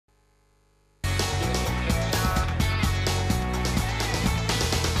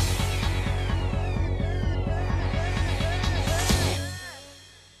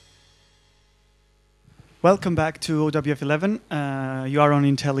Welcome back to OWF11. You are on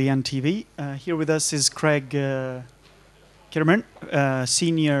Intelli'N TV. Here with us is Graig Kitterman,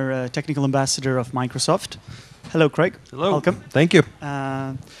 Senior Technical Ambassador of Microsoft. Hello, Graig. Hello. Welcome. Thank you.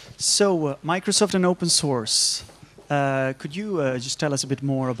 Microsoft and open source. Could you just tell us a bit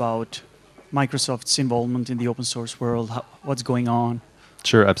more about Microsoft's involvement in the open source world? What's going on?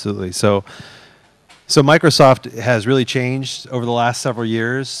 Sure, absolutely. So Microsoft has really changed over the last several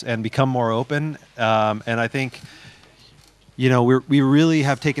years and become more open. And I think, we really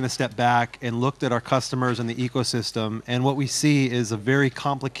have taken a step back and looked at our customers and the ecosystem. And what we see is a very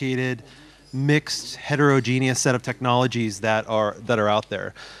complicated, mixed, heterogeneous set of technologies that are out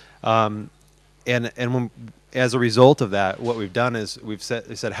there. As a result of that, what we've done is we've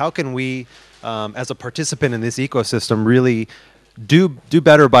said, how can we, as a participant in this ecosystem, really do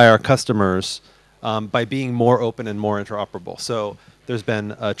better by our customers by being more open and more interoperable. So there's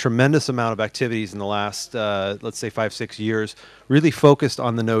been a tremendous amount of activities in the last, let's say, 5-6 years, really focused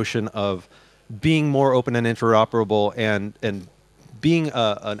on the notion of being more open and interoperable and being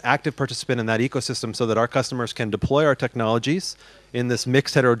an active participant in that ecosystem so that our customers can deploy our technologies in this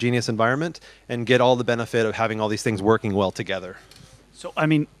mixed heterogeneous environment and get all the benefit of having all these things working well together. So, I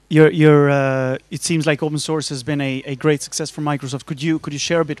mean, it seems like open source has been a great success for Microsoft. Could you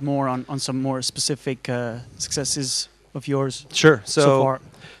share a bit more on some more specific successes of yours? Sure. So far?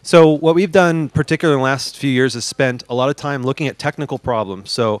 So what we've done, particularly in the last few years, is spent a lot of time looking at technical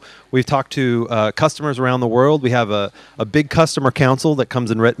problems. So we've talked to customers around the world. We have a big customer council that comes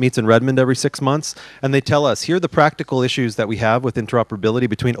and meets in Redmond every 6 months, and they tell us, here are the practical issues that we have with interoperability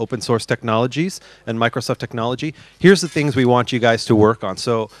between open source technologies and Microsoft technology. Here's the things we want you guys to work on.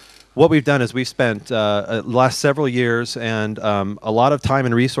 So what we've done is we've spent the last several years and a lot of time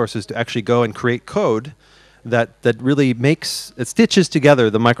and resources to actually go and create code that really stitches together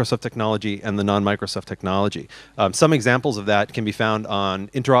the Microsoft technology and the non-Microsoft technology. Some examples of that can be found on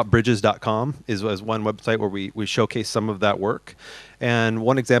interopbridges.com is one website where we showcase some of that work. And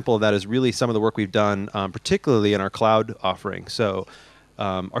one example of that is really some of the work we've done, particularly in our cloud offering. So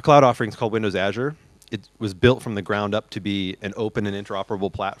our cloud offering is called Windows Azure. It was built from the ground up to be an open and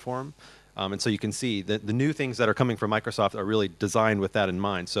interoperable platform. And so you can see that the new things that are coming from Microsoft are really designed with that in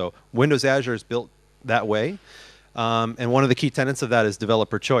mind. So Windows Azure is built that way. And one of the key tenets of that is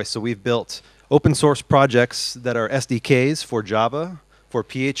developer choice. So we've built open source projects that are SDKs for Java, for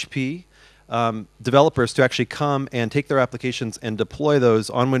PHP, developers to actually come and take their applications and deploy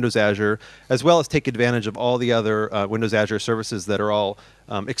those on Windows Azure, as well as take advantage of all the other Windows Azure services that are all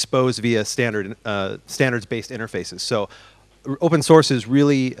exposed via standards-based interfaces. So open source is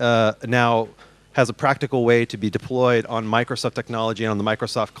really now has a practical way to be deployed on Microsoft technology and on the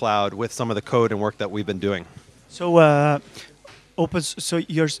Microsoft cloud with some of the code and work that we've been doing. So,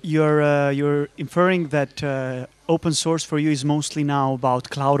 you're inferring that open source for you is mostly now about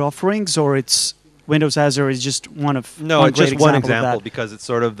cloud offerings, or it's Windows Azure is just one of it's just one example because it's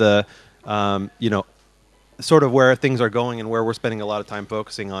sort of the sort of where things are going and where we're spending a lot of time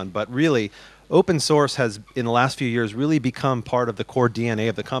focusing on. But really, open source has, in the last few years, really become part of the core DNA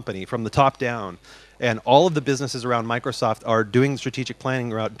of the company from the top down. And all of the businesses around Microsoft are doing strategic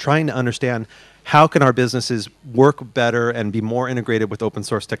planning around trying to understand how can our businesses work better and be more integrated with open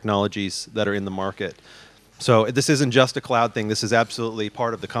source technologies that are in the market. So this isn't just a cloud thing. This is absolutely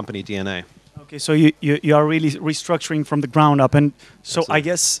part of the company DNA. Okay, so you are really restructuring from the ground up. And so Absolutely. I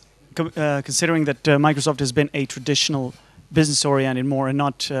guess considering that Microsoft has been a traditional business-oriented more and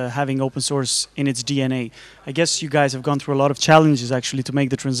not having open source in its DNA. I guess you guys have gone through a lot of challenges actually to make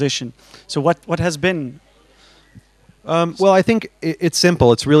the transition. So what has been? Well, I think it's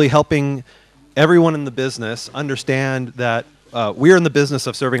simple. It's really helping everyone in the business understand that we're in the business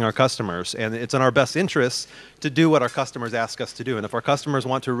of serving our customers, and it's in our best interest to do what our customers ask us to do. And if our customers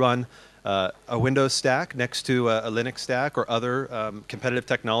want to run a Windows stack next to a Linux stack or other competitive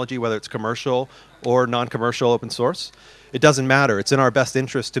technology, whether it's commercial or non-commercial open source, it doesn't matter. It's in our best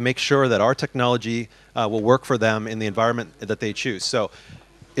interest to make sure that our technology will work for them in the environment that they choose. So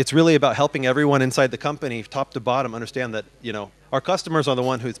it's really about helping everyone inside the company, top to bottom, understand that our customers are the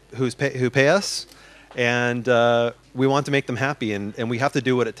one who pay us, and we want to make them happy, and we have to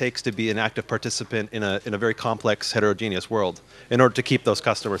do what it takes to be an active participant in a very complex, heterogeneous world in order to keep those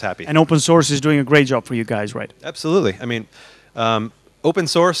customers happy. And open source is doing a great job for you guys, right? Absolutely. I mean, open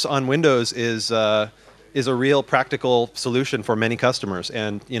source on Windows is a real practical solution for many customers,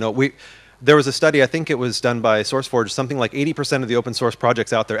 and There was a study, I think it was done by SourceForge, something like 80% of the open source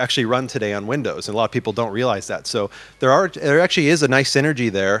projects out there actually run today on Windows, and a lot of people don't realize that. So there actually is a nice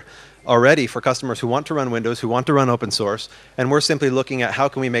synergy there already for customers who want to run Windows, who want to run open source, and we're simply looking at how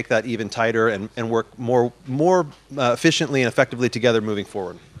can we make that even tighter and work more efficiently and effectively together moving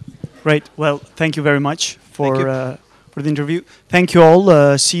forward. Great. Well, thank you very much for the interview. Thank you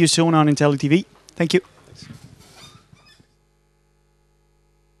all. See you soon on Intelli'N TV. Thank you.